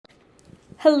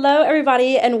Hello,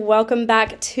 everybody, and welcome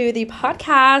back to the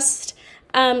podcast.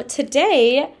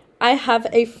 Today, I have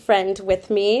a friend with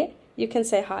me. You can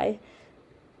say hi.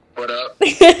 What up?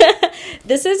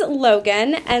 This is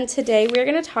Logan, and today we're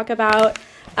going to talk about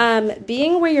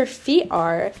being where your feet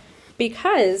are,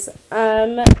 because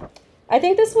I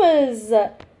think this was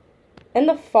in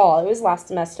the fall. It was last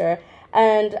semester,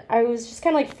 and I was just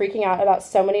kind of like freaking out about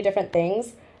so many different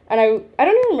things. And I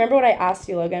don't even remember what I asked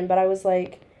you, Logan, but I was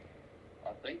like,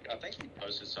 I think you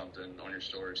posted something on your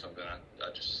story or something.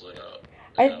 I just slid up.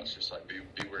 I It's just like be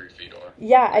where your feet are.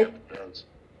 Yeah,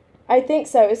 I think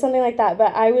so. It was something like that.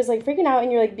 But I was like freaking out,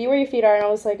 and you're like, be where your feet are. And I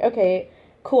was like, okay,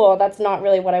 cool. That's not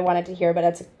really what I wanted to hear, but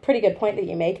that's a pretty good point that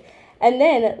you make. And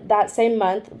then that same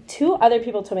month, 2 other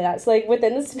people told me that. So like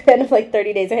within the span of like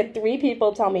 30 days, I had 3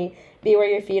 people tell me, be where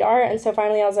your feet are. And so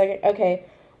finally I was like, okay,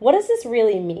 what does this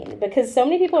really mean? Because so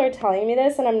many people are telling me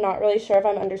this, and I'm not really sure if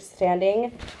I'm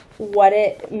understanding what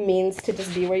it means to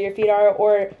just be where your feet are,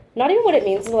 or not even what it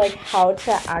means, like how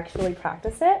to actually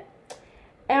practice it.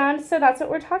 And so that's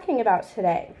what we're talking about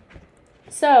today.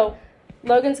 So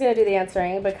Logan's going to do the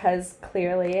answering because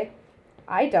clearly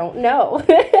I don't know.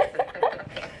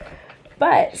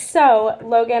 But so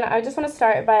Logan, I just want to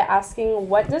start by asking,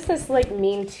 what does this like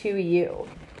mean to you?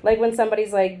 Like when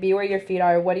somebody's like, be where your feet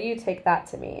are, what do you take that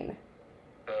to mean?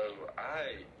 So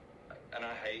I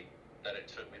hate that it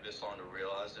took me this long to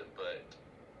realize it, but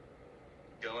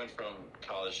going from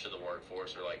college to the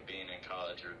workforce, or like being in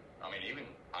college, or I mean even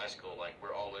high school, like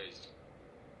we're always,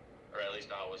 or at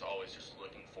least I was always just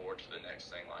looking forward to the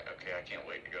next thing. Like, okay, I can't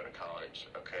wait to go to college.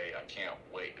 Okay, I can't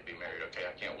wait to be married. Okay,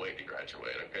 I can't wait to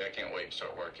graduate. Okay, I can't wait to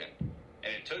start working. And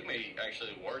it took me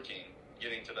actually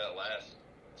getting to that last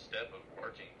step of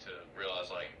working to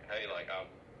realize, like, hey, like I've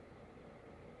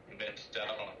missed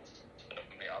out on so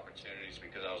many opportunities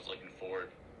because I was looking forward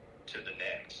to the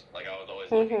next. Like I was always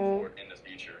looking forward in the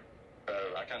future. So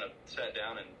I kind of sat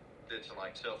down and did some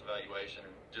like self-evaluation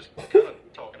and just kind of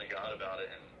talking to God about it,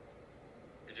 and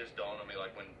it just dawned on me,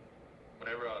 like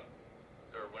whenever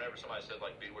somebody said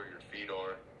like be where your feet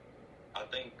are, I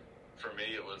think for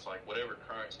me it was like whatever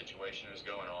current situation is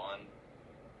going on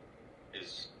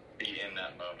is be in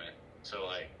that moment. So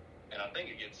like, and I think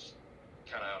it gets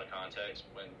kind of out of context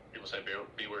when people say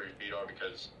be where your feet are,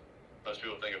 because most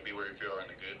people think of be where your feet are in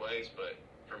the good ways, but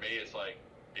for me it's like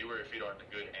be where your feet are in the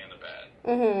good and the bad.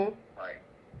 Like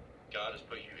God has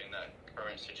put you in that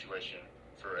current situation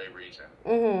for a reason.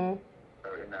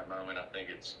 So in that moment, I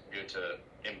think it's good to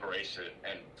embrace it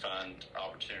and find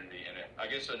opportunity in it. I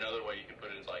guess another way you can put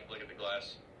it is like look at the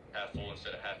glass half full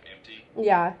instead of half empty.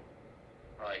 Yeah.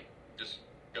 Like just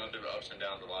going through the ups and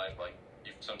downs of life, like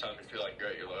sometimes you feel like you're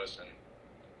at your lowest, and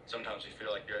sometimes you feel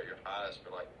like you're at your highest,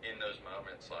 but like in those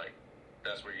moments, like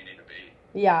that's where you need to be.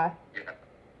 Yeah.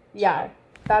 Yeah,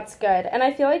 that's good. And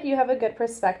I feel like you have a good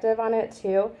perspective on it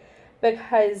too,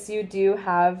 because you do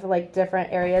have like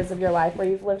different areas of your life where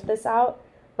you've lived this out,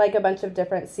 like a bunch of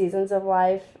different seasons of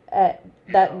life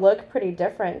that look pretty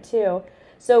different too.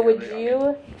 So would you...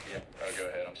 go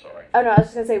ahead, I'm sorry. Oh no, I was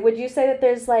just going to say, would you say that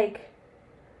there's like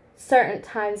certain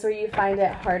times where you find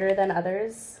it harder than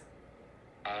others?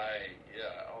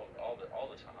 All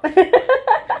the time.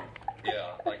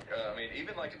 I mean,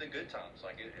 even like the good times,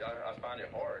 like I find it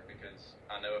hard because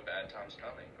I know a bad time's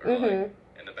coming, or like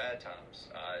in the bad times,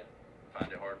 I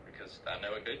find it hard because I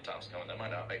know a good time's coming. That might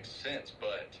not make sense,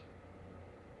 but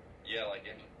yeah, like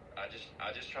I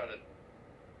just try to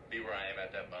be where I am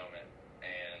at that moment,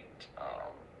 and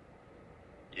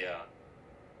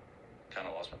kind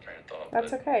of lost my train of thought.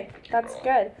 That's okay. That's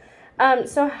good.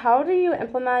 So how do you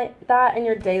implement that in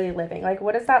your daily living? Like,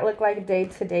 what does that look like day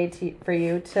to day for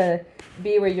you to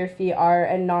be where your feet are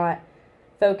and not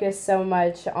focus so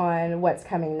much on what's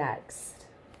coming next?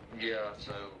 Yeah,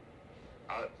 so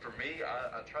for me,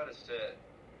 I try to set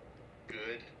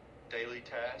good daily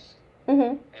tasks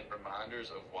and reminders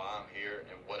of why I'm here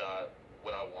and what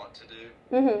I want to do.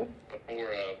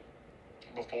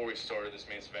 Before we started this,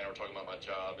 me and Savannah were talking about my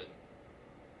job and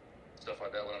stuff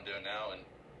like that, what I'm doing now, and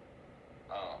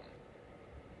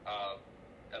I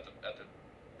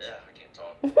can't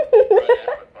talk right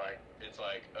now, but like it's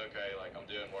like okay, like I'm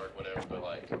doing work, whatever, but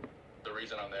like the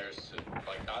reason I'm there is to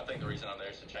I think the reason I'm there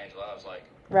is to change lives. Like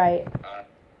right.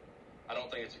 I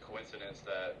don't think it's a coincidence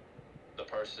that the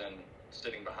person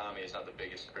sitting behind me is not the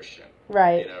biggest Christian.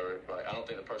 Right. You know, like I don't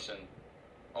think the person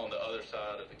on the other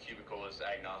side of the cubicle is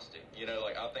agnostic. You know,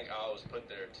 like I think I was put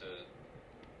there to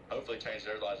hopefully change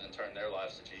their lives and turn their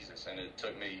lives to Jesus. And it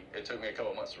took me a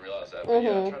couple months to realize that. But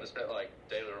yeah, I try to set like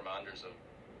daily reminders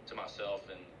to myself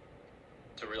and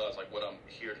to realize like what I'm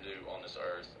here to do on this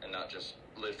earth, and not just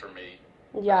live for me.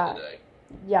 Yeah. Today.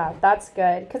 Yeah, that's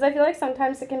good. Because I feel like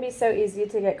sometimes it can be so easy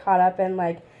to get caught up in,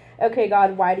 like, okay,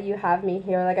 God, why do you have me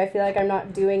here? Like, I feel like I'm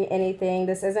not doing anything.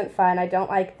 This isn't fun. I don't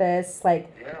like this.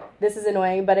 Like, this is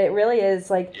annoying. But it really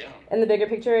is, like, in the bigger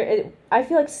picture, I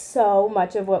feel like so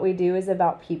much of what we do is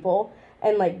about people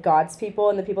and, like, God's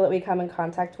people and the people that we come in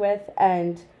contact with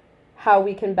and how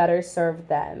we can better serve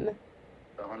them.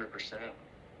 100%.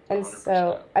 And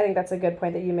so I think that's a good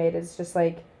point that you made, is just,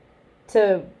 like,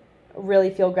 to really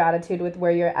feel gratitude with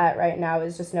where you're at right now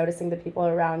is just noticing the people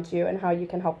around you and how you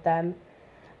can help them.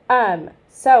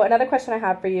 So another question I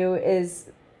have for you is,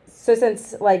 so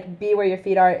since, like, be where your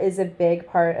feet are is a big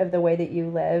part of the way that you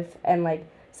live and, like,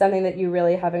 something that you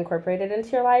really have incorporated into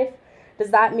your life,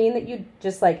 does that mean that you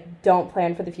just, like, don't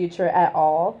plan for the future at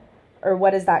all? Or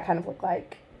what does that kind of look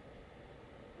like?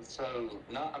 So,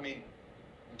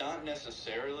 not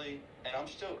necessarily, and I'm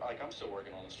still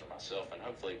working on this for myself, and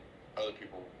hopefully other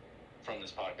people from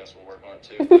this podcast will work on it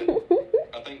too.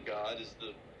 But I think God is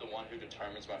the one who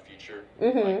determines my future.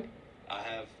 Like, I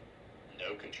have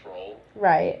no control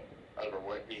over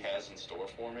what He has in store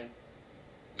for me.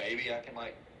 Maybe I can,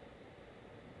 like,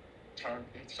 turn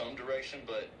in some direction,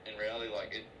 but in reality,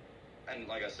 like, it, and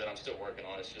like I said, I'm still working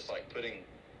on it. It's just like putting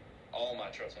all my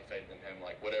trust and faith in Him.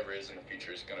 Like, whatever is in the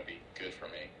future is going to be good for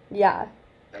me. Yeah.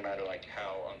 No matter, like,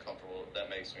 how uncomfortable that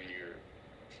makes me, or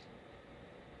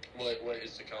what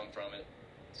is to come from it.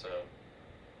 So.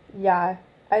 Yeah,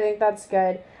 I think that's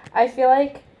good. I feel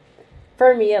like,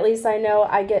 for me at least, I know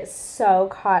I get so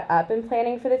caught up in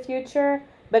planning for the future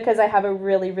because I have a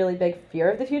really, really big fear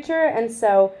of the future. And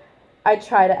so I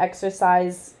try to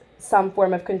exercise some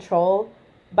form of control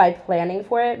by planning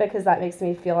for it because that makes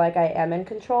me feel like I am in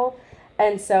control.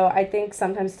 And so I think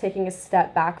sometimes taking a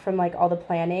step back from, like, all the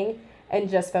planning and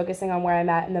just focusing on where I'm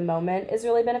at in the moment is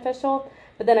really beneficial.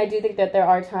 But then I do think that there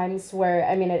are times where,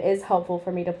 I mean, it is helpful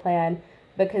for me to plan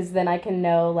because then I can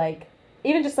know, like,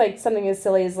 even just, like, something as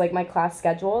silly as, like, my class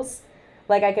schedules.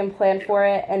 Like, I can plan for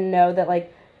it and know that,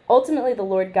 like, ultimately the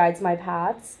Lord guides my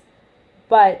paths.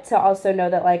 But to also know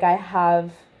that, like, I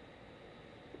have,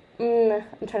 I'm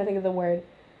trying to think of the word.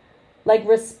 Like,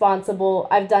 responsible,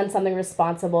 I've done something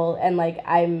responsible and, like,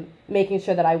 I'm making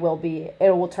sure that it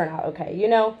will turn out okay, you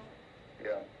know?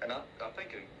 Yeah, and I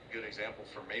think a good example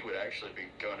for me would actually be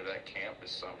going to that camp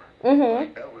this summer.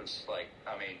 Like, that was, like,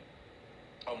 I mean,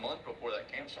 a month before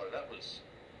that camp started,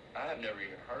 I have never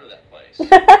even heard of that place.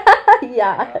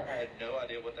 Yeah. I had no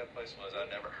idea what that place was. I'd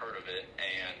never heard of it,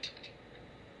 and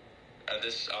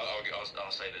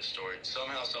I'll say this story.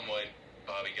 Somehow, some way,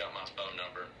 Bobby got my phone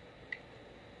number.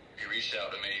 He reached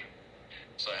out to me,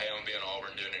 said, hey, I'm going to be in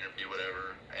Auburn doing an interview,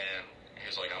 whatever, and he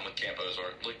was like, I'm with Camp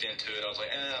Ozark. Looked into it. I was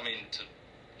like, to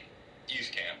youth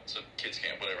camp, so kids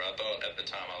camp, whatever. I thought at the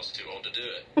time I was too old to do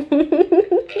it.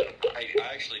 But I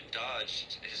actually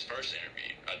dodged his first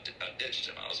interview. I ditched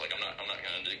him. I was like, I'm not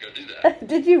going to go do that.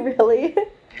 Did you really?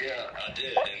 Yeah, I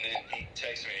did. And then he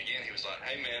texted me again. He was like,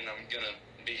 hey, man, I'm going to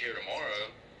be here tomorrow,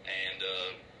 and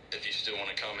if you still want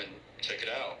to come and check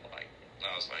it out. Like, and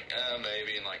I was like,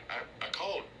 maybe. And, like, I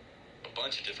called a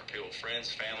bunch of different people, friends,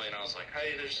 family, and I was like,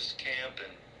 hey, there's this camp.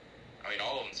 And, I mean,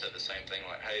 all of them said the same thing.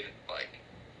 Like, hey, like,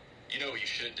 you know what you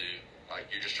should do. Like,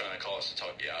 you're just trying to call us to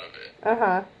talk you out of it.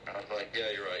 Uh-huh. I was like,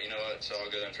 yeah, you're right. You know what? So I'll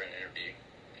go in for an interview.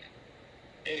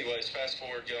 Anyways, fast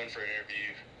forward, going for an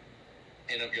interview.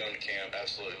 End up going to camp,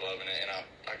 absolutely loving it. And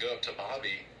I go up to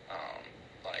Bobby,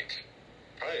 like,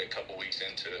 probably a couple weeks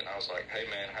into it. And I was like, hey,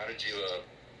 man, how did you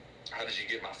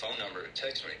get my phone number to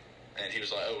text me? And he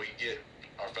was like, oh, we get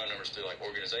our phone numbers through, like,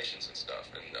 organizations and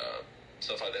stuff and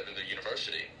stuff like that through the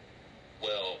university.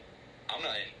 Well, I'm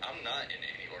not in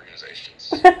any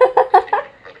organizations.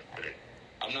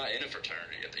 I'm not in a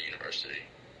fraternity at the university.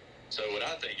 So what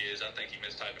I think he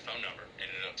mistyped the phone number and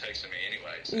ended up texting me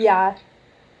anyways. Yeah.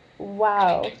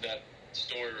 Wow. I think that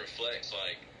story reflects,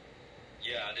 like,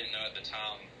 yeah, I didn't know at the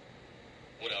time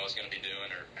what I was going to be doing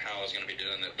or how I was going to be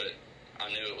doing it, but I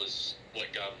knew it was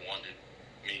what God wanted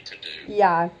me to do.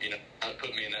 Yeah. You know, God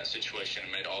put me in that situation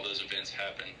and made all those events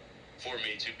happen for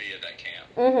me to be at that camp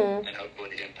and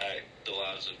hopefully impact the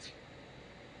lives of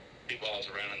people I was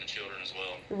around and the children as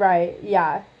well. Right,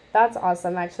 yeah. That's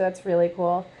awesome, actually. That's really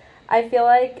cool. I feel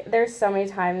like there's so many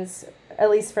times,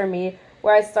 at least for me,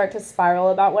 where I start to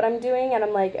spiral about what I'm doing, and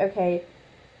I'm like, okay,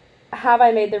 have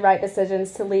I made the right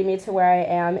decisions to lead me to where I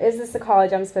am? Is this the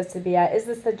college I'm supposed to be at? Is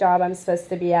this the job I'm supposed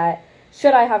to be at?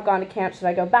 Should I have gone to camp? Should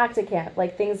I go back to camp?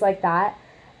 Like, things like that.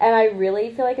 And I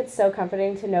really feel like it's so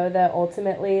comforting to know that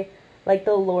ultimately, like,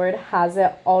 the Lord has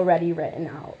it already written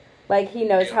out. Like, He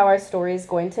knows how our story is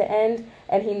going to end,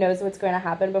 and He knows what's going to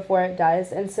happen before it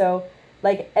does. And so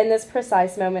like, in this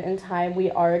precise moment in time, we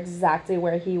are exactly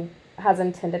where he has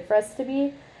intended for us to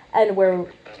be, and we're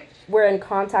in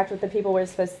contact with the people we're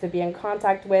supposed to be in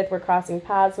contact with, we're crossing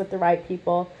paths with the right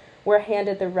people, we're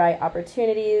handed the right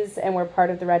opportunities, and we're part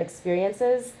of the right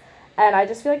experiences. And I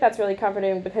just feel like that's really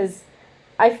comforting, because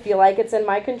I feel like it's in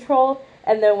my control,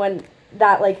 and then when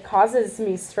that, like, causes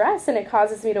me stress and it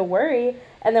causes me to worry,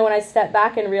 and then when I step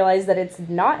back and realize that it's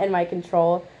not in my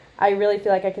control, I really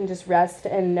feel like I can just rest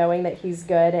in knowing that he's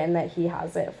good and that he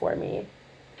has it for me.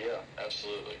 Yeah,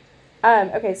 absolutely.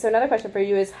 Okay, so another question for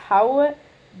you is, how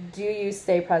do you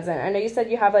stay present? I know you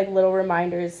said you have, like, little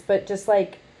reminders, but just,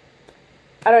 like,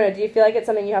 I don't know, do you feel like it's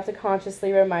something you have to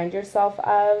consciously remind yourself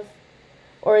of?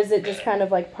 Or is it just kind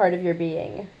of, like, part of your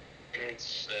being?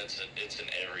 It's an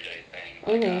everyday thing.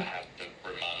 Like, Mm-hmm. I have to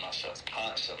remind myself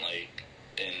constantly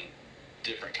in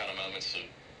different kind of moments of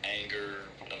anger,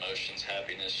 emotions,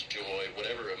 happiness, joy,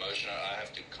 whatever emotion, I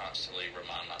have to constantly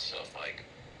remind myself, like,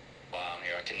 why I'm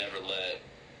here. I can never let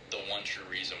the one true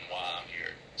reason why I'm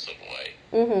here slip away.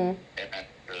 Mm-hmm. And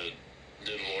to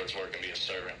do the Lord's work and be a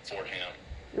servant for him.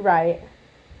 Right.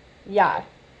 Yeah.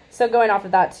 So going off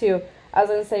of that, too, I was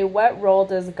going to say, what role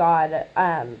does God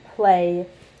play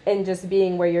in just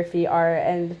being where your feet are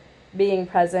and being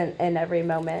present in every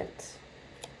moment?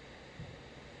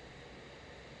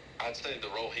 I'd say the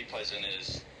role he plays in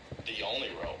is the only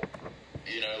role.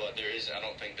 You know, like, I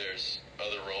don't think there's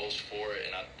other roles for it,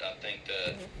 and I think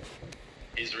that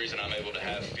he's the reason I'm able to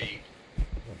have feet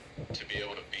to be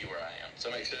able to be where I am. Does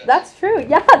that make sense? That's true.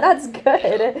 Yeah, that's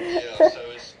good. Yeah, so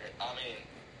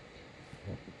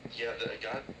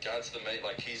God's the main,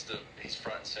 like, he's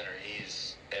front and center.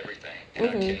 He's everything, and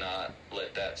I cannot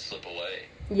let that slip away.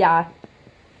 Yeah.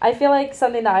 I feel like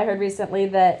something that I heard recently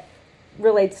that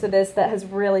relates to this that has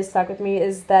really stuck with me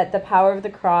is that the power of the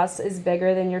cross is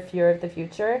bigger than your fear of the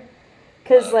future.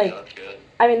 Because, like, yeah,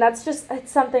 I mean,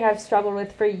 it's something I've struggled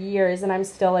with for years, and I'm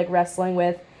still, like, wrestling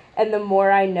with. And the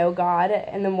more I know God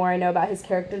and the more I know about his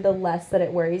character, the less that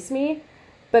it worries me,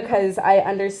 because I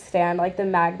understand, like, the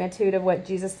magnitude of what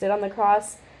Jesus did on the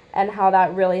cross and how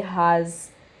that really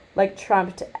has, like,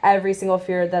 trumped every single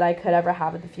fear that I could ever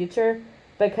have in the future,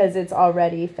 because it's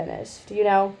already finished, you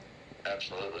know?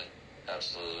 Absolutely.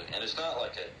 Absolutely. And it's not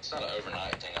an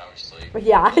overnight thing, obviously.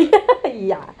 Yeah.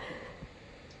 Yeah.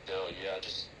 Still, yeah,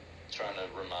 just trying to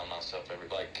remind myself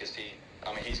because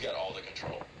he's got all the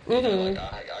control. Mm-hmm. You know,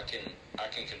 like, I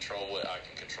can control what I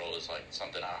can control is, like,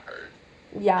 something I heard.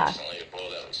 Yeah. Recently,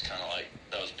 that was kind of like,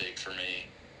 that was big for me,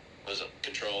 was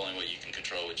controlling what you can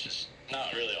control, which is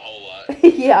not really a whole lot.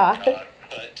 Yeah.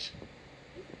 But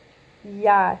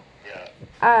yeah.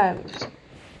 Yeah.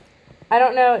 I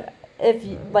don't know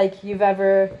if you've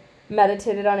ever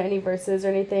meditated on any verses or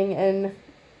anything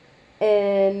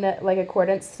in like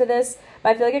accordance to this, but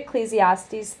I feel like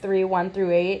Ecclesiastes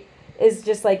 3:1-8 is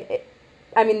just like,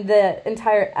 I mean, the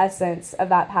entire essence of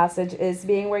that passage is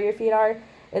being where your feet are.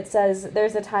 It says,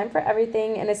 "There's a time for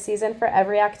everything and a season for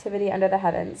every activity under the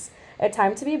heavens, a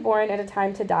time to be born and a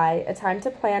time to die, a time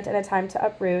to plant and a time to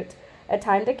uproot, a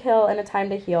time to kill and a time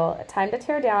to heal, a time to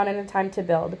tear down and a time to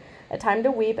build, a time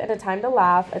to weep and a time to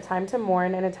laugh, a time to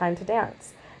mourn and a time to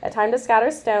dance, a time to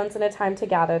scatter stones and a time to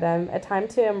gather them, a time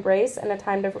to embrace and a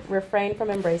time to refrain from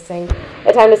embracing,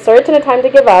 a time to search and a time to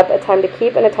give up, a time to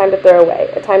keep and a time to throw away,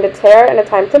 a time to tear and a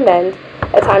time to mend,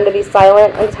 a time to be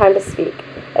silent and a time to speak,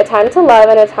 a time to love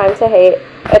and a time to hate,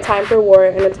 a time for war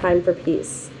and a time for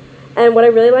peace." And what I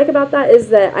really like about that is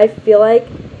that I feel like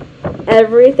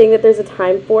everything that there's a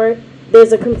time for,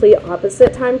 there's a complete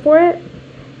opposite time for it.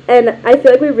 And I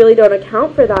feel like we really don't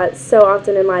account for that so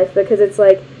often in life, because it's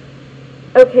like,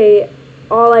 okay,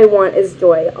 all I want is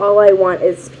joy. All I want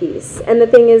is peace. And the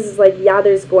thing is like, yeah,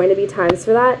 there's going to be times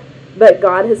for that, but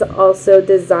God has also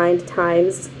designed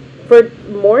times for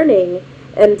mourning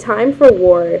and time for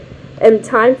war and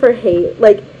time for hate.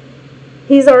 Like,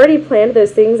 he's already planned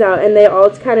those things out, and they all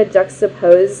kind of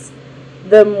juxtapose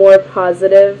the more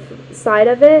positive side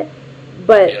of it.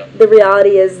 But the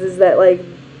reality is that, like,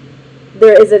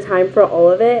 there is a time for all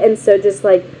of it. And so just,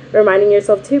 like, reminding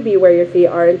yourself to be where your feet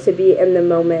are and to be in the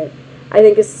moment, I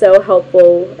think is so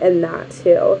helpful in that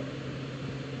too.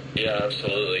 Yeah,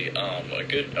 absolutely.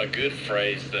 A good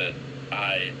phrase that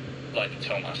I like to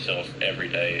tell myself every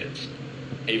day is,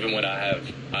 even when I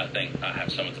think I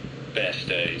have some of the best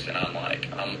days, and I'm like,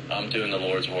 I'm doing the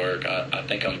Lord's work. I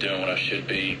think I'm doing what I should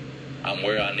be. I'm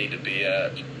where I need to be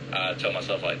at. I tell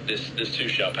myself, like, this too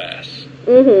shall pass.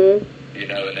 Mm-hmm. You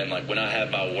know, and then, like, when I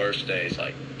have my worst days,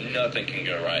 like, nothing can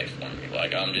go right for me.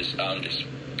 Like, I'm just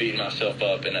beating myself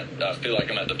up, and I feel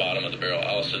like I'm at the bottom of the barrel. I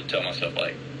also tell myself,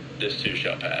 like, this too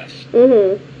shall pass.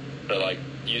 Mm-hmm. But, like,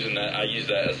 I use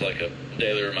that as like a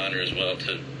daily reminder as well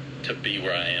to be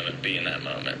where I am and be in that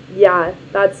moment. Yeah,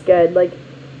 that's good. Like,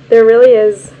 there really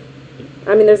is,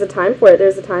 I mean, there's a time for it.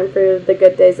 There's a time for the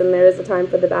good days, and there is a time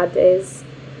for the bad days.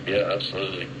 Yeah,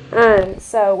 absolutely.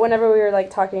 So whenever we were, like,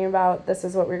 talking about this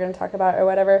is what we were going to talk about or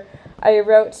whatever, I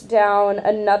wrote down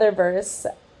another verse.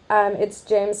 It's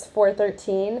James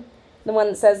 4:13, the one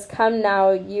that says, "Come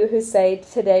now, you who say,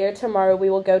 today or tomorrow we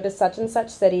will go to such and such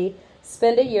city,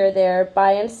 spend a year there,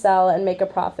 buy and sell, and make a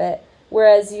profit,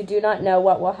 whereas you do not know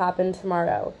what will happen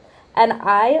tomorrow." And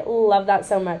I love that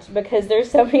so much, because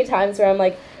there's so many times where I'm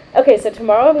like, okay, so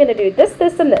tomorrow I'm going to do this,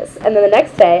 this, and this, and then the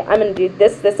next day I'm going to do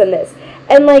this, this, and this.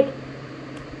 And, like,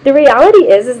 the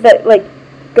reality is that, like,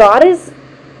 God is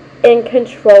in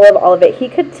control of all of it. He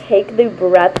could take the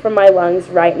breath from my lungs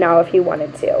right now if he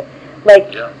wanted to.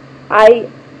 Like, Yeah.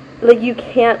 You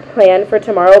can't plan for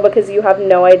tomorrow because you have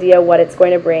no idea what it's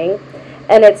going to bring.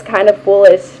 And it's kind of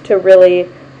foolish to really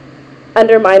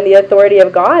undermine the authority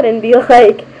of God and be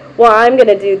like, well, I'm going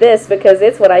to do this because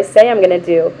it's what I say I'm going to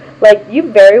do. Like,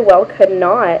 you very well could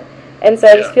not. And so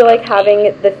I just feel like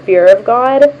having the fear of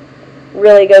God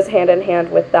really goes hand in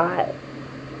hand with that.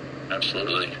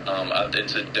 Absolutely.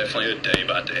 It's definitely a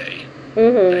day-by-day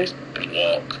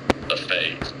walk of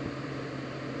faith.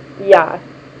 Yeah,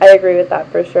 I agree with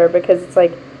that for sure, because it's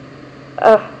like,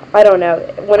 I don't know.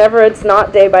 Whenever it's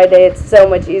not day by day, it's so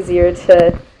much easier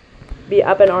to be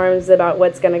up in arms about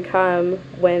what's going to come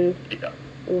when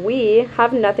we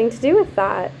have nothing to do with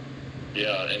that.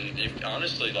 Yeah, and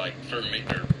honestly, like, for me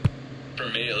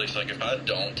at least, like, if I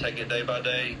don't take it day by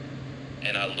day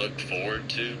and I look forward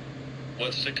to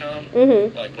what's to come,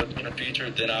 like what's in the future,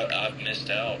 then I've missed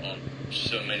out on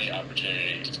so many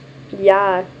opportunities.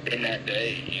 Yeah. In that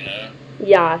day, you know?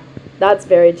 Yeah, that's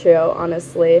very true,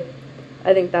 honestly.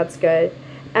 I think that's good.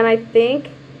 And I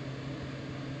think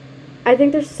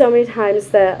there's so many times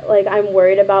that, like, I'm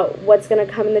worried about what's going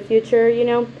to come in the future, you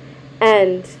know?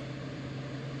 And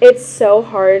it's so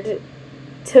hard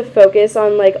to focus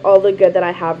on, like, all the good that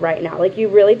I have right now. Like, you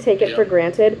really take it for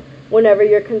granted whenever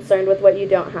you're concerned with what you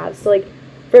don't have. So, like,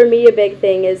 for me, a big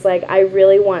thing is, like, I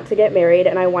really want to get married,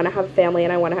 and I want to have a family,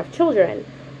 and I want to have children.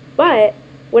 But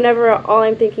whenever all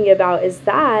I'm thinking about is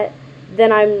that,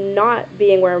 then I'm not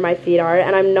being where my feet are,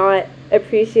 and I'm not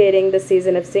appreciating the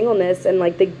season of singleness and,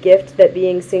 like, the gift that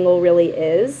being single really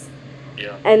is.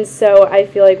 Yeah. And so I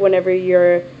feel like whenever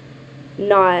you're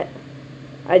not,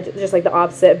 just like the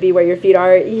opposite, be where your feet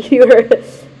are, you're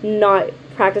not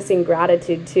practicing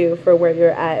gratitude, too, for where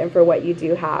you're at and for what you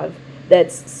do have.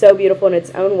 That's so beautiful in its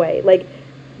own way. Like,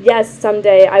 yes,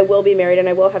 someday I will be married and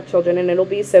I will have children and it'll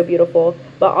be so beautiful,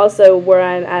 but also where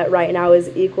I'm at right now is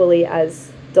equally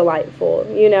as delightful,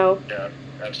 you know? Yeah,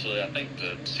 absolutely. I think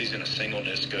the season of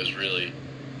singleness goes really,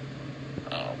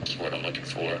 what's the word I'm looking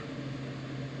for?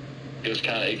 It was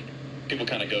people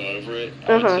kind of go over it,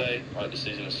 I would say, like the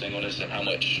season of singleness and how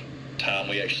much time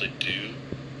we actually do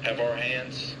have our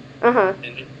hands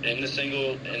in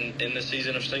the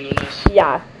season of singleness.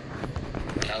 Yeah.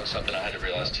 That was something I had to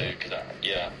realize too, because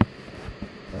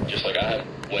just like I have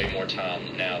way more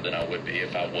time now than I would be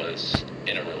if I was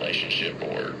in a relationship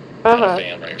or in a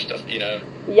family or stuff, you know?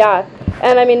 Yeah,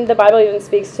 and I mean, the Bible even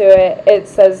speaks to it. It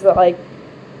says that, like,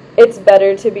 it's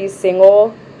better to be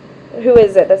single. Who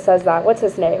is it that says that? What's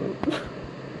his name?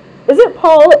 Is it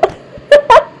Paul?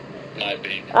 Might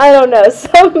be. I don't know.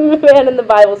 Some man in the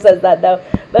Bible says that, though,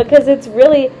 because it's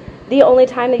really the only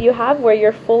time that you have where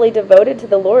you're fully devoted to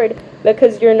the Lord,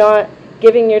 because you're not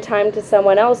giving your time to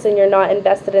someone else and you're not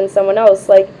invested in someone else.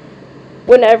 Like,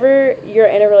 whenever you're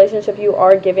in a relationship, you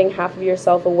are giving half of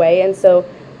yourself away, and so,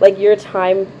 like, your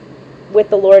time with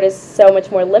the Lord is so much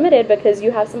more limited because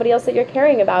you have somebody else that you're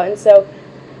caring about. And so,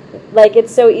 like,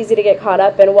 it's so easy to get caught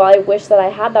up in, well, I wish that I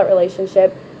had that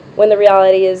relationship, when the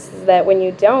reality is that when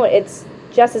you don't, it's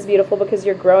just as beautiful because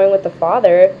you're growing with the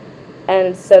Father,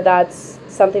 and so that's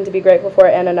something to be grateful for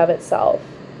in and of itself.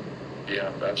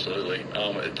 Yeah, absolutely.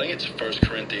 I think it's 1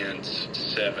 Corinthians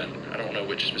 7. I don't know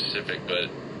which specific, but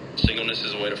singleness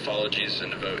is a way to follow Jesus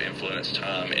and devote influence,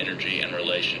 time, energy, and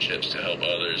relationships to help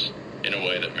others in a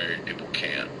way that married people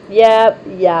can't. Yeah.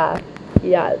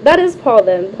 That is Paul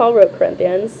then. Paul wrote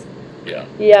Corinthians. Yeah.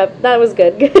 Yeah, that was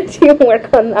good. Good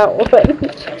teamwork on that one.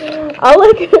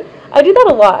 I do that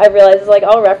a lot, I realize. Like,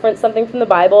 I'll reference something from the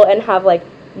Bible and have, like,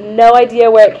 no idea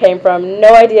where it came from,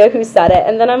 no idea who said it,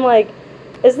 and then I'm like,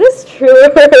 is this true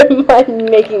or am I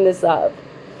making this up?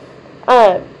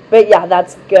 But yeah,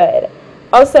 that's good.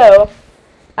 Also,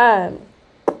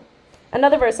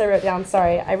 another verse I wrote down,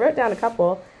 sorry, I wrote down a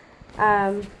couple.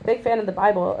 Big fan of the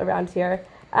Bible around here.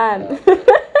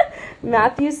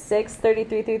 Matthew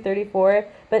 6:33-34.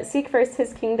 But seek first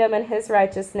his kingdom and his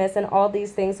righteousness, and all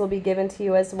these things will be given to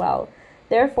you as well.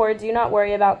 Therefore, do not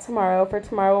worry about tomorrow, for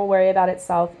tomorrow will worry about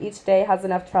itself. Each day has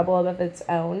enough trouble of its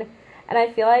own. And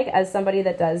I feel like as somebody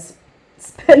that does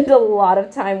spend a lot of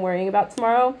time worrying about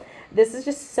tomorrow, this is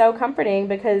just so comforting,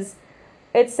 because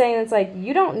it's saying, it's like,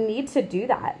 you don't need to do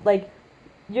that. Like,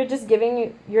 you're just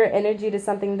giving your energy to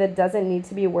something that doesn't need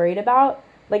to be worried about.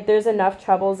 Like, there's enough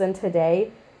troubles in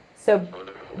today. So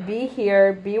be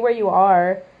here, be where you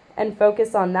are, and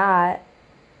focus on that.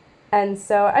 And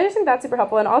so I just think that's super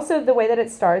helpful. And also the way that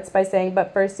it starts by saying,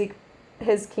 but first seek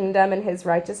his kingdom and his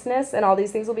righteousness, and all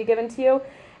these things will be given to you.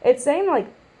 It's saying, like,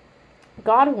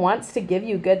 God wants to give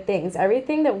you good things.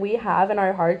 Everything that we have in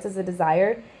our hearts as a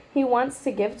desire, he wants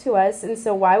to give to us. And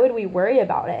so why would we worry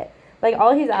about it? Like,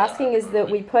 all he's asking is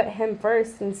that we put him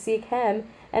first and seek him,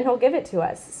 and he'll give it to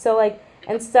us. So, like,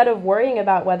 instead of worrying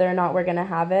about whether or not we're going to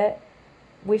have it,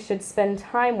 we should spend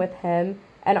time with him,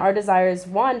 and our desires,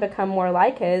 one, become more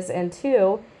like his, and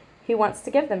two, he wants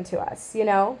to give them to us, you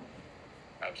know?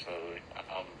 Absolutely.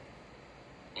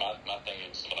 My thing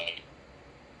is, like,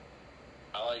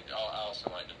 I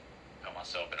also like to tell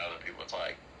myself and other people, it's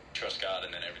like, trust God,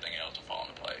 and then everything else will fall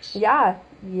into place. Yeah.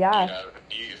 You know,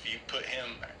 if you put him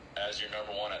as your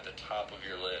number one at the top of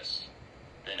your list,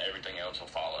 then everything else will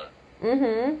follow.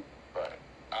 Mm-hmm. But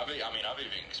I've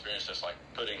even experienced this, like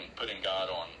putting God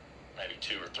on maybe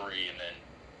 2 or 3, and then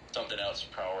something else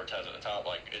prioritized at the top.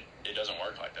 Like, it doesn't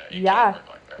work like that. It can't work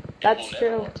like that. That's true.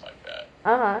 Never work like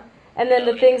that. And then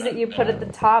the things that you put at the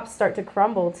top start to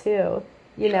crumble too.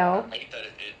 You know. I hate that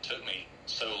it took me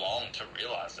so long to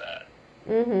realize that.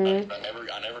 Mm-hmm. Like,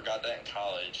 I never got that in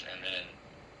college, and then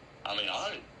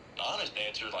honest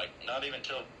answer, like, not even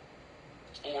till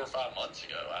 4 or 5 months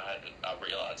ago, I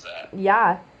realized that.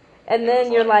 Yeah. And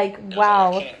then you're like,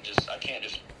 wow. I can't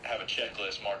just have a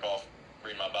checklist, mark off,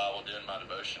 read my Bible, doing my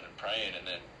devotion, and praying, and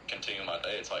then continue my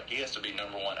day. It's like, he has to be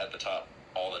number one at the top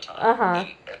all the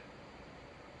time.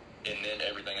 And then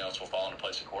everything else will fall into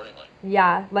place accordingly.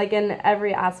 Yeah, like in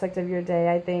every aspect of your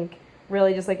day, I think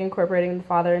really just like incorporating the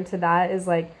Father into that is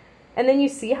like, and then you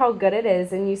see how good it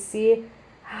is, and you see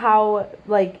how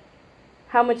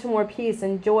much more peace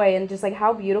and joy, and just like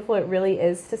how beautiful it really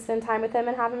is to spend time with him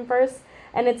and have him first.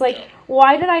 And it's like,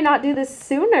 why did I not do this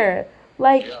sooner?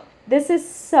 Like, this is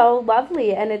so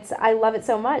lovely, and I love it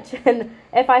so much. And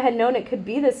if I had known it could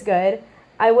be this good,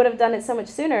 I would have done it so much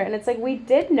sooner. And it's like, we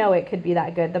did know it could be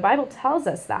that good. The Bible tells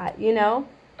us that, you know?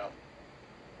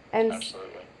 And absolutely.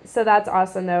 So that's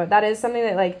awesome, though. That is something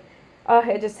that, like,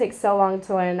 it just takes so long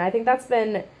to learn. I think that's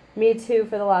been me, too,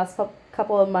 for the last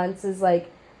couple of months, is,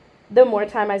 like, the more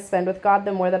time I spend with God,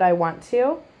 the more that I want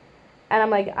to. And I'm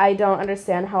like, I don't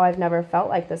understand how I've never felt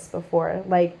like this before.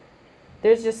 Like,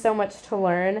 there's just so much to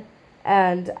learn,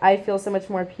 and I feel so much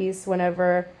more peace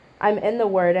whenever I'm in the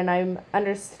Word and I'm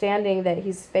understanding that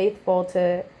he's faithful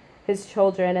to his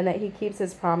children and that he keeps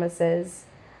his promises.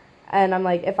 And I'm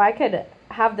like, if I could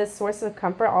have this source of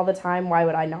comfort all the time, why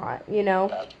would I not, you know?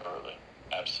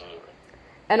 Absolutely.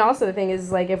 And also the thing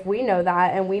is, like, if we know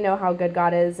that and we know how good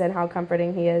God is and how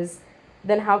comforting he is,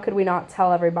 then how could we not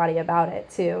tell everybody about it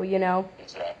too, you know?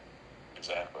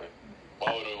 Exactly.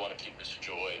 Why would we want to keep this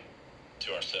joy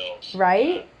to ourselves?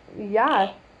 Right?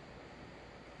 Yeah.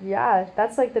 Yeah,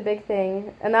 that's like the big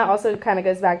thing. And that also kind of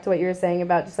goes back to what you were saying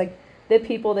about just like the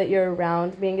people that you're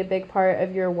around being a big part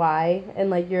of your why. And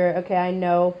like okay, I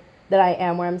know that I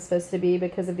am where I'm supposed to be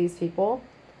because of these people.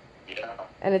 Yeah.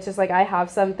 And it's just like, I have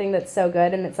something that's so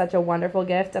good and it's such a wonderful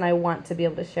gift, and I want to be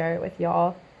able to share it with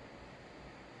y'all.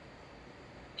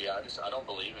 Yeah, I don't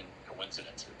believe in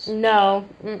coincidences. No.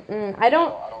 I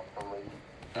don't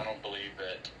believe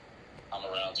that I'm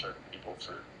around certain people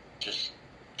for just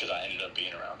because I ended up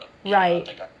being around them. Right. I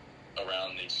think I'm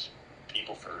around these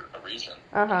people for a reason.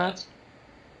 Uh-huh. And that's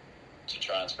to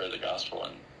try and spread the gospel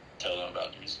and tell them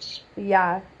about Jesus.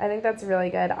 Yeah, I think that's really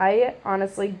good. I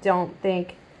honestly don't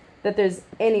think that there's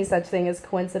any such thing as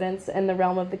coincidence in the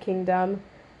realm of the kingdom.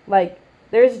 Like,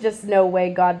 there's just no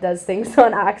way God does things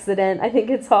on accident. I think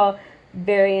it's all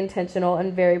very intentional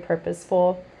and very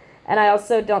purposeful. And I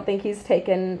also don't think he's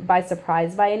taken by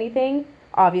surprise by anything,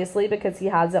 obviously, because he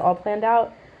has it all planned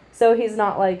out. So he's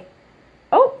not like,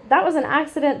 oh, that was an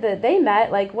accident that they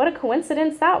met. Like, what a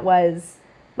coincidence that was.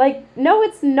 Like, no,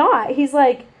 it's not. He's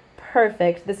like,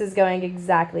 perfect. This is going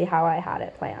exactly how I had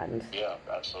it planned. Yeah,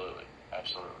 absolutely.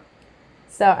 Absolutely.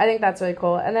 So I think that's really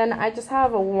cool. And then I just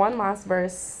have one last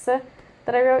verse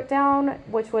that I wrote down,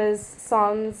 which was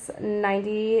Psalms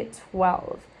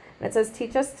 90:12. And it says,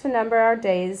 teach us to number our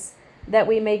days that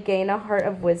we may gain a heart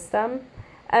of wisdom.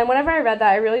 And whenever I read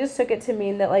that, I really just took it to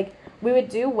mean that, like, we would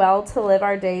do well to live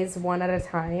our days one at a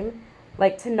time,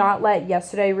 like to not let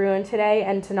yesterday ruin today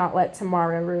and to not let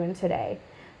tomorrow ruin today.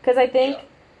 Because I think,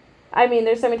 I mean,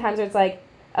 there's so many times where it's like,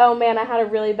 oh man, I had a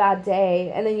really bad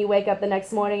day, and then you wake up the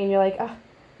next morning and you're like, oh,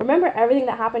 remember everything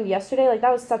that happened yesterday? Like,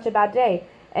 that was such a bad day.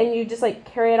 And you just, like,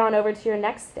 carry it on over to your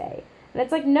next day. And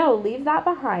it's like, no, leave that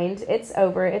behind. It's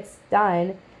over. It's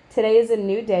done. Today is a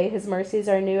new day. His mercies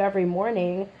are new every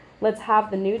morning. Let's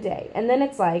have the new day. And then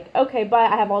it's like, okay,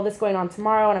 but I have all this going on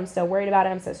tomorrow, and I'm still worried about it.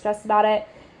 I'm so stressed about it.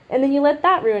 And then you let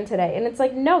that ruin today. And it's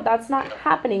like, no, that's not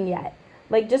happening yet.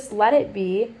 Like, just let it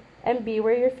be and be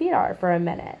where your feet are for a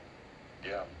minute.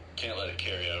 Yeah. Can't let it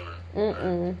carry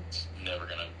over. It's never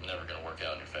gonna work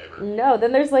out in your favor. No,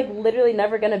 then there's like literally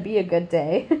never gonna be a good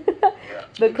day.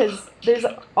 Because there's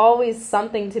always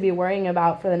something to be worrying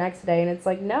about for the next day, and it's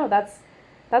like, no, that's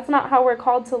not how we're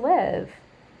called to live.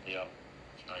 Yeah.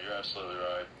 No, you're absolutely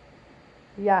right.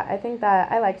 Yeah, I think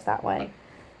that I liked that one.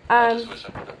 I just wish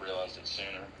I could have realized it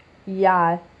sooner.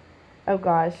 Yeah. Oh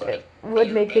gosh, But it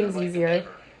would make things late than easier.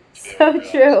 never So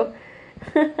true.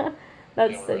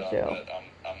 That's to so realize true. that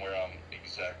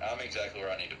I'm exactly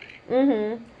where I need to be.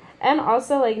 Mm-hmm. And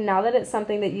also, like, now that it's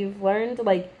something that you've learned,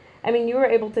 like, I mean, you were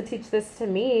able to teach this to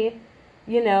me,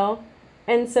 you know,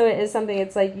 and so it is something,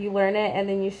 it's like you learn it and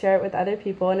then you share it with other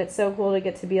people, and it's so cool to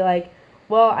get to be like,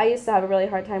 well, I used to have a really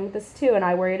hard time with this too, and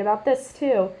I worried about this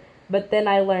too, but then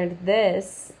I learned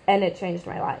this, and it changed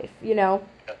my life, you know?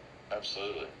 Yeah,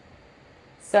 absolutely.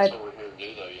 So That's what we're here to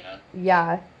do, though, you know?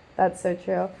 Yeah, that's so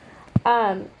true.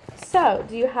 So,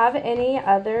 do you have any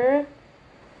other,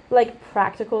 like,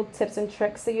 practical tips and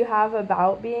tricks that you have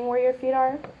about being where your feet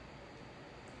are?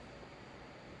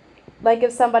 Like,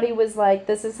 if somebody was like,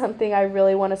 this is something I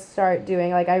really want to start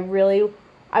doing, like, I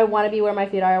want to be where my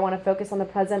feet are, I want to focus on the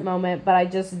present moment, but I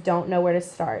just don't know where to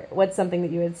start. What's something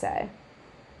that you would say?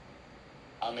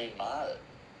 I mean,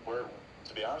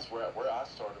 to be honest, where I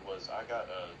started was I got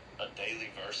a daily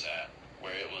verse app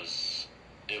where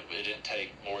it didn't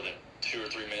take more than 2 or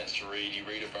 3 minutes to read. You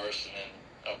read a verse, and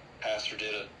then a pastor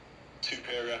did a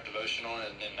 2-paragraph devotion on it,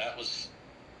 and then that was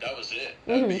it.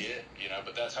 That'd be it, you know.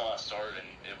 But that's how I started, and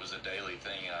it was a daily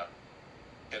thing, and I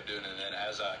kept doing it. And then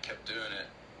as I kept doing it,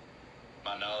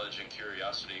 my knowledge and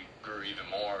curiosity grew even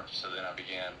more. So then I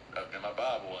began opening my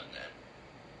Bible and then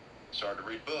started to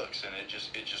read books, and it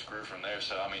just grew from there.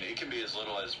 So I mean, it can be as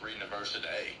little as reading a verse a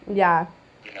day. Yeah.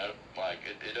 You know, like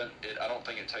I don't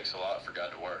think it takes a lot for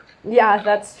God to work. Yeah,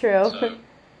 that's true. So,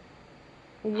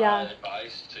 yeah. my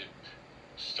advice to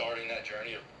starting that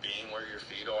journey of being where your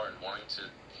feet are and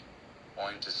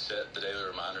wanting to set the daily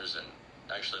reminders and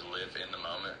actually live in the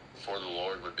moment for the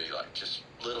Lord would be like just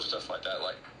little stuff like that,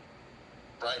 like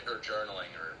write or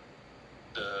journaling or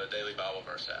the daily Bible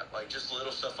verse app, like just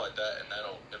little stuff like that, and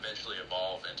that'll eventually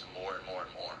evolve into more and more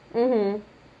and more.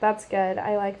 That's good.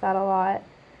 I like that a lot.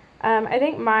 I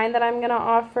think mine that I'm going to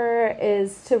offer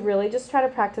is to really just try to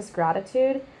practice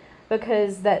gratitude,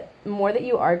 because that more that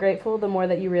you are grateful, the more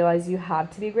that you realize you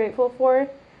have to be grateful for,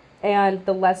 and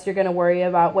the less you're going to worry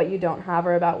about what you don't have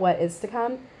or about what is to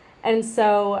come. And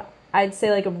so I'd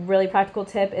say like a really practical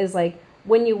tip is like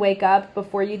when you wake up,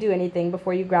 before you do anything,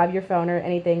 before you grab your phone or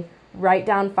anything, write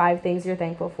down 5 things you're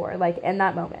thankful for, like in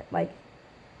that moment. Like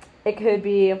it could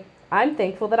be, I'm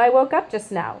thankful that I woke up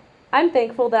just now. I'm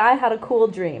thankful that I had a cool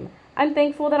dream. I'm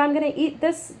thankful that I'm going to eat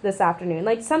this afternoon.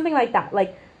 Like something like that.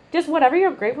 Like just whatever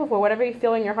you're grateful for, whatever you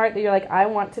feel in your heart that you're like, I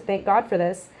want to thank God for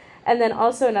this. And then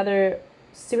also another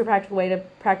super practical way to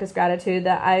practice gratitude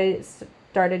that I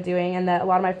started doing and that a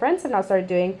lot of my friends have now started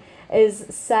doing is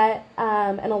set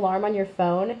an alarm on your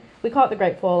phone. We call it the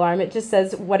grateful alarm. It just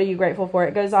says, what are you grateful for?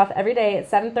 It goes off every day at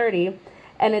 7:30,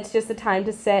 and it's just the time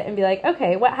to sit and be like,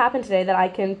 okay, what happened today that I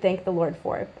can thank the Lord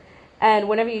for? And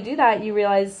whenever you do that, you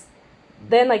realize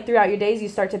then like throughout your days you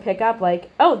start to pick up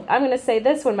like, oh, I'm going to say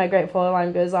this when my grateful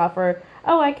alarm goes off, or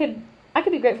oh, I could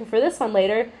be grateful for this one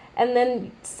later. And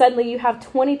then suddenly you have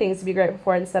 20 things to be grateful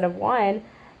for instead of one,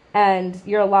 and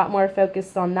you're a lot more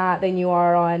focused on that than you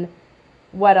are on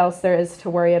what else there is to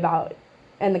worry about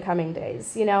in the coming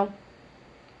days, you know?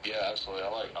 Yeah, absolutely.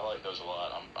 I like those a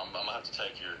lot. I'm gonna have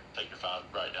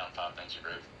to write down 5 things you're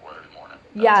grateful for every morning.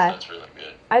 That's really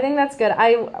good. I think that's good.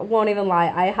 I won't even lie.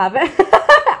 I haven't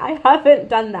I haven't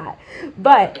done that,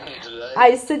 but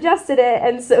I suggested it,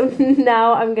 and so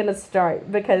now I'm gonna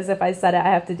start, because if I said it, I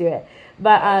have to do it.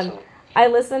 But I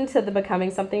listened to the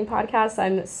Becoming Something podcast.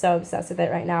 I'm so obsessed with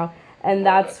it right now, and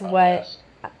that's what.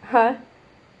 Huh?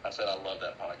 I said I love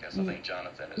that podcast. I think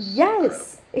Jonathan is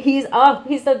incredible.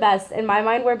 He's the best. In my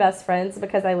mind, we're best friends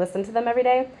because I listen to them every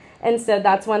day. And so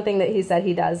that's one thing that he said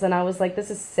he does. And I was like, this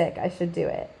is sick. I should do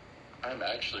it. I'm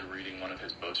actually reading one of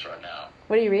his books right now.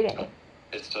 What are you reading?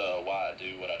 It's Why I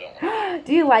Do What I Don't Want to Do.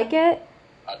 Do you like it?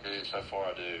 I do. So far,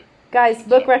 I do. Guys,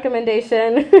 book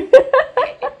recommendation. Yeah,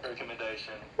 book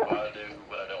recommendation. Why I Do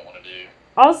What I Don't Want to Do.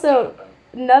 Also,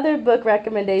 another book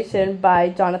recommendation by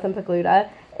Jonathan Pagluta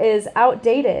is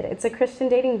Outdated. It's a Christian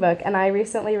dating book, and I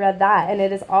recently read that, and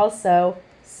it is also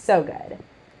so good.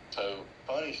 So,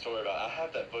 funny story about I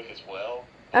have that book as well.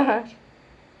 Uh-huh.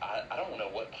 I don't know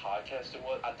what podcast it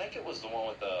was. I think it was the one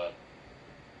with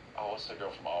what's the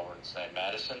girl from Auburn's name?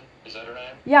 Madison? Is that her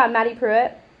name? Yeah, Maddie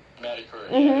Pruitt. Maddie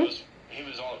Pruitt. Mm-hmm. Yeah, he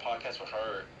was on the podcast with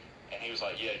her, and he was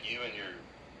like, "Yeah, you and your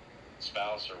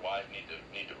spouse or wife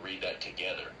need to read that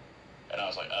together." And I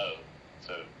was like, "Oh,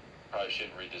 so probably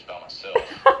shouldn't read this by myself." So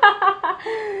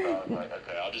I was like,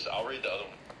 "Okay, I'll read the other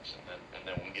one first, and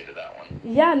then we'll get to that one."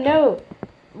 Yeah, no.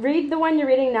 Read the one you're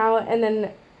reading now, and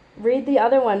then read the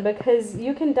other one, because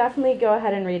you can definitely go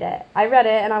ahead and read it. I read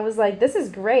it, and I was like, this is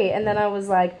great. And then I was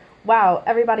like, wow,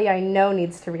 everybody I know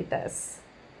needs to read this.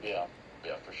 Yeah,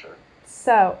 for sure.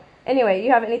 So, anyway,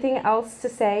 you have anything else to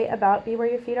say about Be Where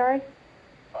Your Feet Are?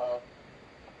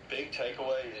 Big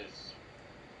takeaway is,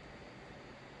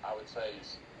 I would say,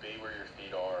 is be where your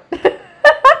feet are.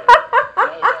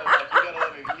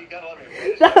 You gotta let me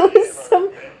finish. That was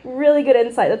some really good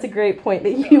insight. That's a great point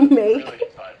that you make. Really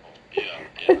insightful.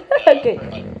 Yeah. Okay.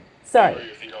 Sorry. Be where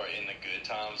your feet are in the good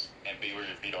times, and be where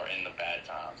your feet are in the bad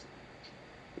times.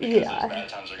 Yeah. Because those bad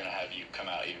times are going to have you come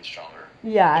out even stronger.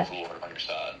 Yeah. With the Lord on your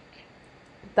side.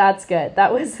 That's good.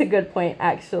 That was a good point,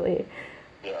 actually.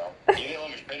 Yeah. You didn't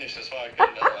let me finish. That's why I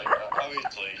couldn't.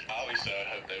 Obviously, I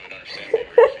hope they would understand me.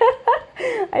 Where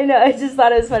your feet I know. I just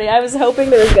thought it was funny. I was hoping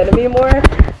there was going to be more,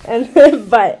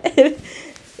 but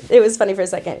it was funny for a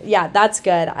second. Yeah, that's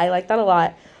good. I like that a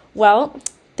lot. Well,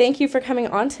 thank you for coming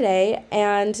on today,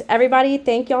 and everybody,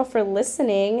 thank y'all for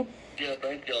listening. Yeah,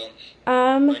 thank y'all.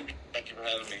 Thank you for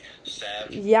having me,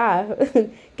 Sav. Yeah,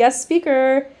 guest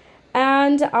speaker,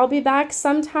 and I'll be back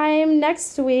sometime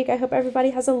next week. I hope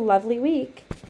everybody has a lovely week.